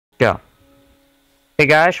Go. Hey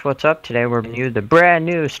guys, what's up? Today we're bringing you the brand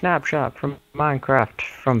new Snapshot from Minecraft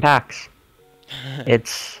from PAX. Let me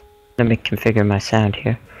configure my sound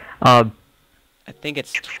here. I think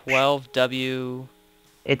it's 12W.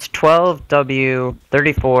 It's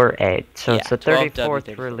 12W34A, so Yeah, it's the 12W34.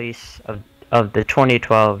 34th release of the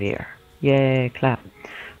 2012 year. Yay, clap.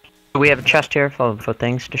 We have a chest here full of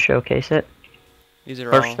things to showcase it. These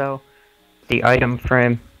are First all. though, the item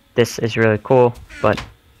frame. This is really cool, but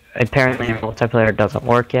apparently multiplayer doesn't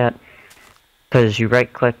work yet because you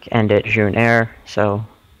right click and it gives you an error, so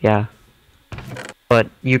yeah. But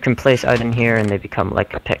you can place items here and they become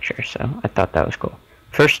like a picture, so I thought that was cool.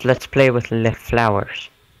 First, let's play with the flowers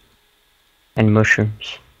and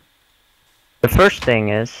mushrooms. The first thing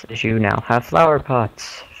is you now have flower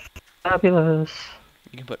pots. Fabulous.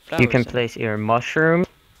 You can put flowers You can in. place either mushrooms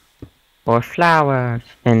or flowers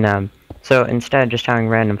in them. So instead of just having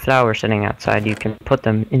random flowers sitting outside, you can put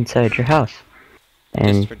them inside your house.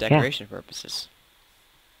 And Just for decoration purposes.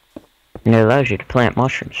 and it allows you to plant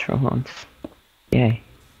mushrooms for once. Yay.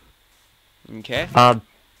 Okay. I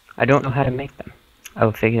don't know how to make them. I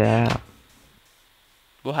will figure that out.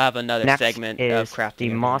 We'll have another Next segment is of crafting. the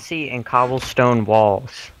mossy and cobblestone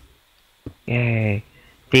walls. Yay.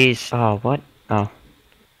 These, oh, what? Oh.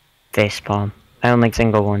 Facepalm. I only like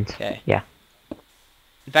single ones. Okay. Yeah.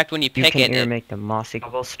 In fact, when you You pick can it, either make the mossy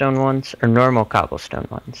cobblestone ones or normal cobblestone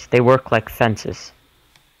ones. They work like fences.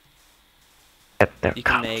 Yep, they're you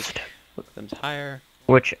can cobblestone. make them higher.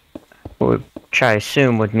 Which I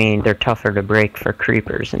assume would mean they're tougher to break for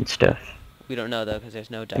creepers and stuff. We don't know though, because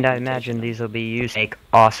there's no And documentation. I imagine these will be used to make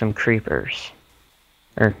awesome creepers.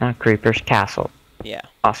 Or, not creepers, castle. Yeah.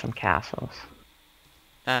 Awesome castles.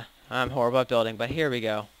 Ah, I'm horrible at building, but here we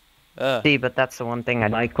go. Ugh. See, but that's the one thing I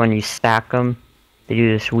like when you stack them. They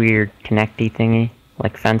do this weird connecty thingy,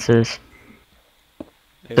 like fences.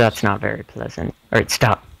 So that's not very pleasant. Alright,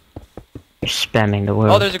 stop. You're spamming the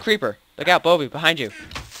world. Oh, there's a creeper. Look out, Bovi, behind you.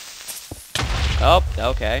 Oh,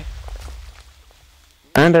 okay.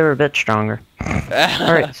 And they're a bit stronger.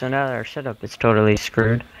 Alright, so now our setup is totally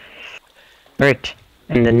screwed. Right,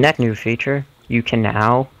 and the next new feature, you can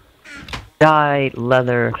now dye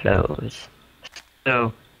leather clothes.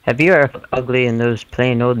 So, have you ever felt ugly in those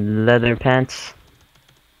plain old leather pants?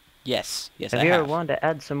 Yes, yes, Have I you ever have. wanted to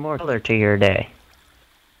add some more color to your day?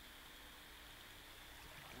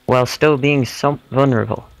 While still being so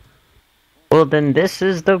vulnerable? Well then this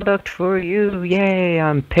is the product for you, yay,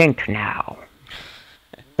 I'm pink now.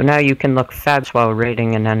 So now you can look fabulous while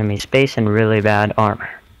raiding an enemy's base in really bad armor.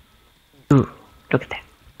 Ooh, look at that,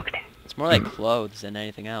 look at that. It's more like clothes than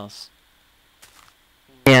anything else.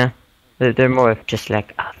 Yeah, they're more of just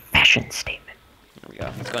like a fashion statement. There we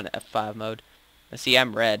go. Let's go into F5 mode. Let's see,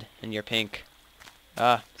 I'm red and you're pink.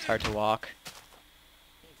 Ah, it's hard to walk.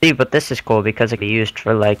 See, but this is cool because it can be used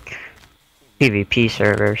for like PvP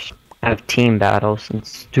servers, have team battles and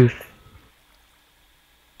stuff.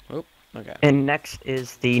 Oop, okay. And next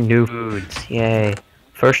is the new foods, yay.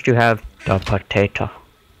 First you have the potato.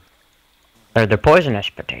 Or the poisonous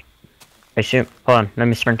potato. I assume, hold on, let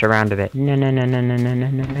me sprint around a bit. No, no, no, no, no, no, no,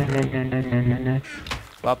 no, no, no, no, no, no, no.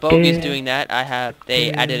 While Bovi's doing that,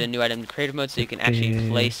 they added a new item in creative mode so you can actually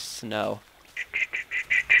place snow.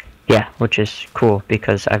 Yeah, which is cool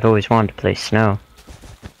because I've always wanted to play snow.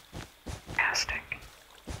 Fantastic.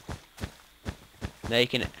 Now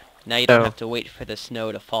you don't have to wait for the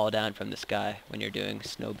snow to fall down from the sky when you're doing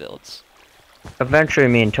snow builds. Eventually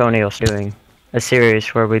me and Tony will be doing a series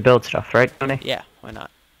where we build stuff, right Tony? Yeah, why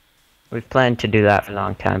not? We've planned to do that for a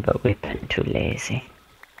long time, but we've been too lazy.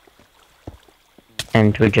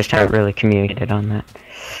 And we just haven't really communicated on that.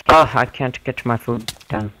 Oh, I can't get to my food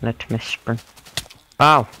down. Let me sprint.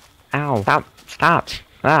 Ow. Ow. Stop. Stop.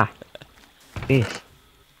 Ah. Jeez.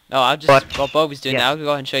 Oh, I'll just, But, while Bovi's doing yeah. that, I'll go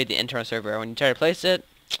ahead and show you the internal server error. When you try to place it,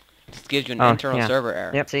 it just gives you an Oh, internal yeah. server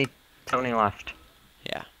error. Yep, see, Tony left.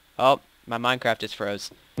 Yeah. Oh, my Minecraft just froze.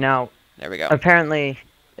 Now, There we go. apparently,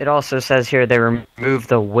 it also says here they removed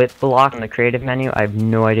the whip block in the creative menu. I have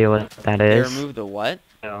no idea what that They is. removed the what?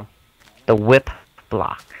 So, the whip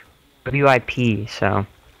block. WIP, so.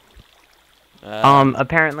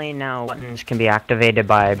 Apparently now buttons can be activated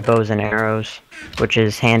by bows and arrows, which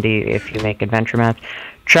is handy if you make adventure maps.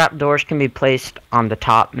 Trapdoors can be placed on the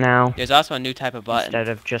top now, There's also a new type of button. instead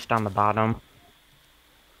of just on the bottom.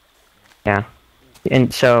 Yeah.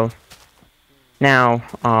 And so, now,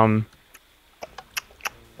 God,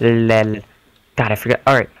 I forgot.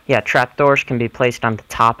 Alright, yeah, trapdoors can be placed on the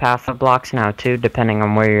top half of blocks now too, depending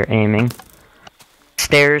on where you're aiming.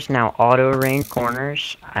 Stairs now auto-arrange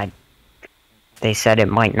corners. They said it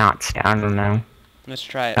might not stay. I don't know. Let's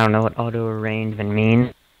try it. I don't know what auto-arrange even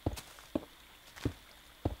means.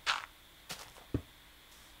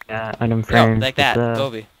 item Yo, frame. like that, with the-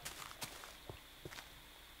 Bovi.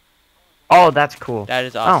 Oh, that's cool. That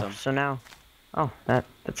is awesome. Oh, so now,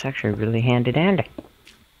 that's actually really handy dandy.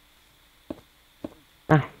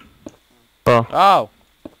 Oh, well, Oh!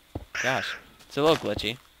 Gosh. It's a little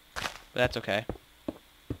glitchy. But that's okay.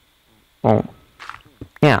 well,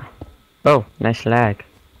 yeah. Oh, nice lag.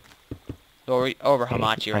 Well, we're over Okay,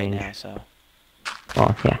 Hamachi right fine. now, so.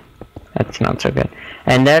 Well, yeah, that's not so good.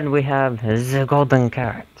 And then we have the golden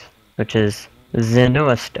carrot, which is the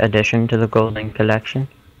newest addition to the golden collection.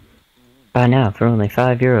 Buy now for only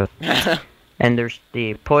 €5. And there's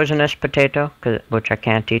the poisonous potato, which I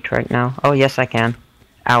can't eat right now. Oh, yes, I can.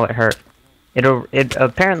 Ow, it hurt. It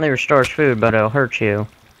apparently restores food, but it'll hurt you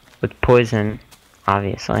with poison,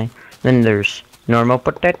 obviously. Then there's normal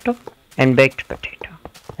potato and baked potato.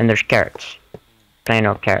 And there's carrots. Plain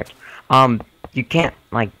old carrots. You can't,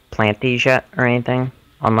 like, plant these yet or anything,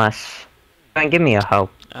 unless... Give me a hoe.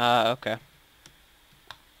 Okay.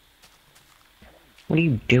 What are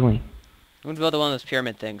you doing? I'm gonna build one of those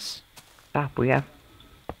pyramid things. Stop, we have...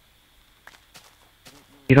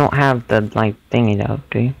 You don't have the, like, thingy, though,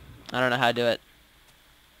 do you? I don't know how to do it.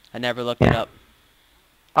 I never looked it up.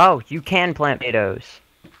 Oh, you can plant potatoes.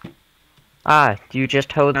 Ah, you just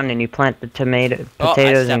hold on and you plant the potatoes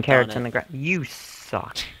and stepped carrots on in it. the ground. You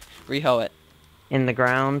suck. Reho it. In the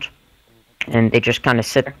ground, and they just kind of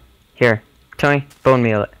sit there. Here, Tony, bone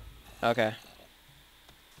meal it. Okay.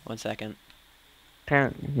 1 second.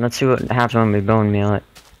 Let's see what happens when we bone meal it.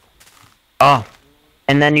 Oh,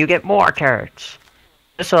 and then you get more carrots.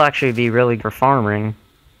 This will actually be really good for farming.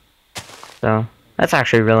 So, that's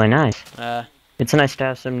actually really nice. It's nice to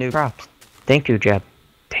have some new crops. Thank you, Jeb.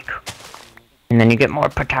 Thank you. And then you get more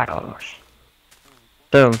potatoes.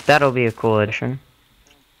 So, that'll be a cool addition.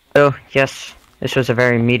 So, yes, this was a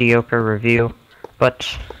very mediocre review, but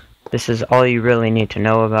this is all you really need to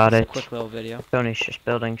know about it. Quick little video. Tony's just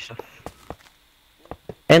building stuff.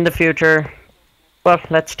 In the future, well,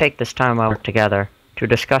 let's take this time while we're together to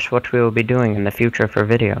discuss what we will be doing in the future for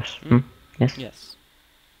videos. Yes? Yes.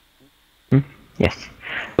 Yes.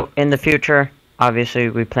 So, in the future, obviously,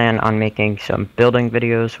 we plan on making some building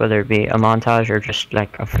videos, whether it be a montage or just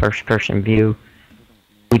like a first-person view.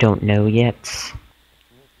 We don't know yet.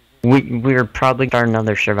 We're probably starting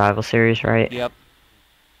another survival series, right? Yep.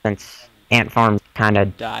 Since Ant Farm kind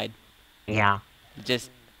of Died. yeah, Just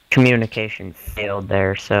communication failed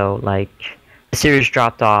there, so like the series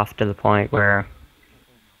dropped off to the point where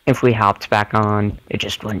if we hopped back on, it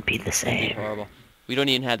just wouldn't be the same. horrible. We don't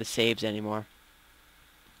even have the saves anymore.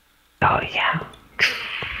 Oh yeah.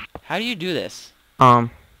 How do you do this? You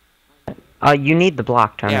need the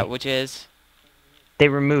block, Tony. Yeah, which is They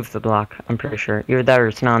removed the block, I'm pretty sure. Either that or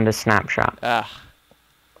it's not in the snapshot. ugh.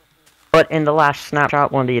 But in the last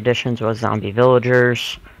snapshot, one of the additions was zombie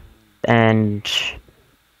villagers and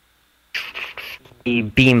the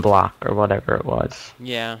beam block or whatever it was.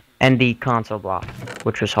 Yeah. And the console block,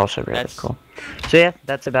 which was also really That's- cool. So yeah,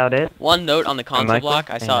 that's about it. One note on the console Michael? block,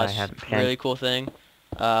 I saw I a haven't really cool thing.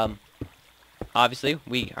 Obviously,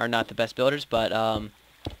 we are not the best builders, but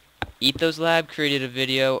Ethos Lab created a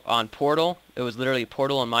video on Portal. It was literally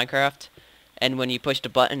Portal in Minecraft, and when you pushed a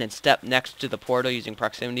button and stepped next to the portal using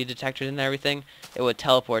proximity detectors and everything, it would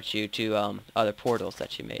teleport you to other portals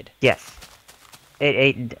that you made. Yes.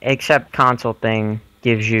 Except console thing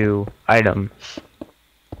gives you items.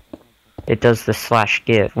 It does the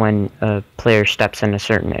 /give when a player steps in a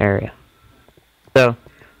certain area. So,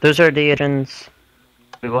 those are the additions.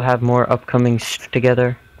 We will have more upcoming stuff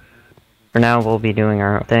together. For now, we'll be doing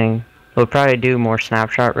our own thing. We'll probably do more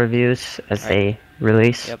Snapshot reviews as they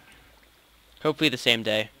release. Yep. Hopefully the same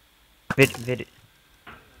day.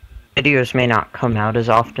 Videos may not come out as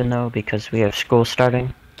often, though, because we have school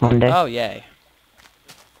starting Monday. Oh, yay.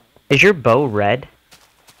 Is your bow red?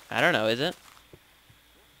 I don't know, is it?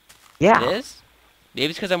 Yeah. It is? Maybe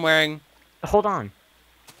it's because I'm wearing... Hold on.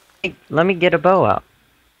 Hey, let me get a bow out.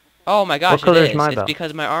 Oh my gosh, What color it is my It's bow?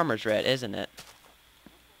 because my armor's red, isn't it?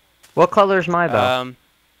 What color is my bow?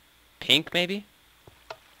 Pink, maybe?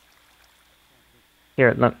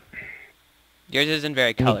 Here, look. Yours isn't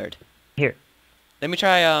very colored. Here. Let me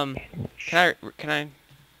try, can I,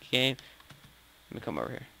 game? Let me come over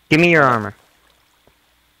here. Give me your armor.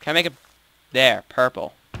 Can I make it, there,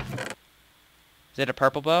 purple. Is it a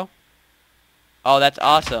purple bow? Oh, that's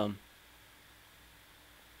awesome.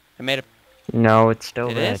 I made a, No, it's still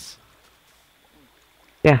it red. is?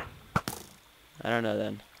 Yeah. I don't know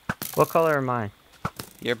then. What color am I?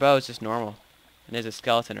 Your bow is just normal. And there's a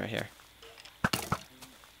skeleton right here.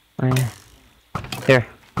 Oh, yeah. Here,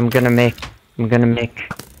 I'm gonna make...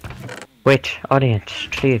 Wait, audience,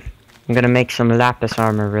 Steve. I'm I'm gonna make some lapis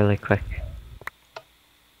armor really quick.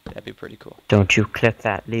 That'd be pretty cool. Don't you clip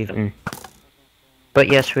that, leave it. But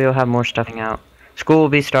yes, we will have more stuffing out. School will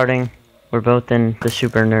be starting. We're both in the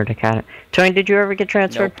Super Nerd Academy. Tony, did you ever get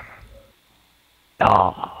transferred? Nope.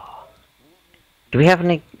 Oh. Do we have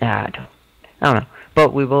any? I don't know.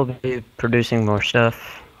 But we will be producing more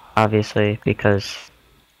stuff, obviously, because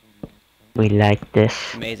we like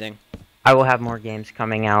this. Amazing. I will have more games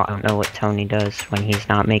coming out. I don't know what Tony does when he's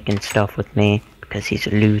not making stuff with me, because he's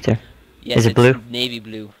a loser. Yes, Is it blue? Navy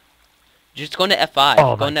blue. Just go into F5.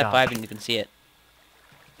 Oh go my into God. F5 and you can see it.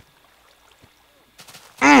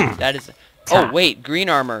 Mm. That is... Oh, wait. Green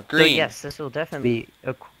armor. Green. So yes, this will definitely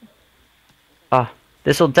be a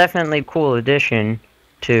this will definitely be a cool addition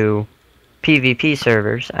to PvP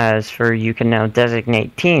servers, as for you can now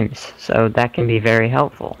designate teams, so that can be very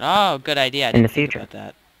helpful. Oh, good idea. I In the didn't think future. about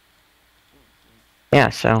that. Yeah,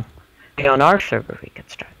 so on our server we could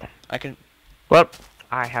start that. I can... Well,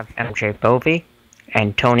 I have MrMjBovi,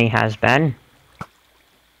 and Tony has Ben.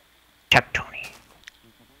 Check Tony.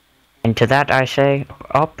 And to that I say,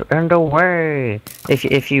 up and away!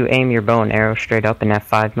 If you aim your bow and arrow straight up in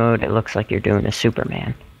F5 mode, it looks like you're doing a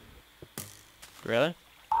Superman. Really?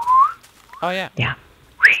 Oh, yeah. Yeah.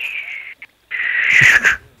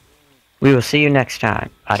 We will see you next time.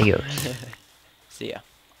 Adios. See ya.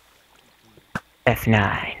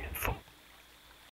 F9.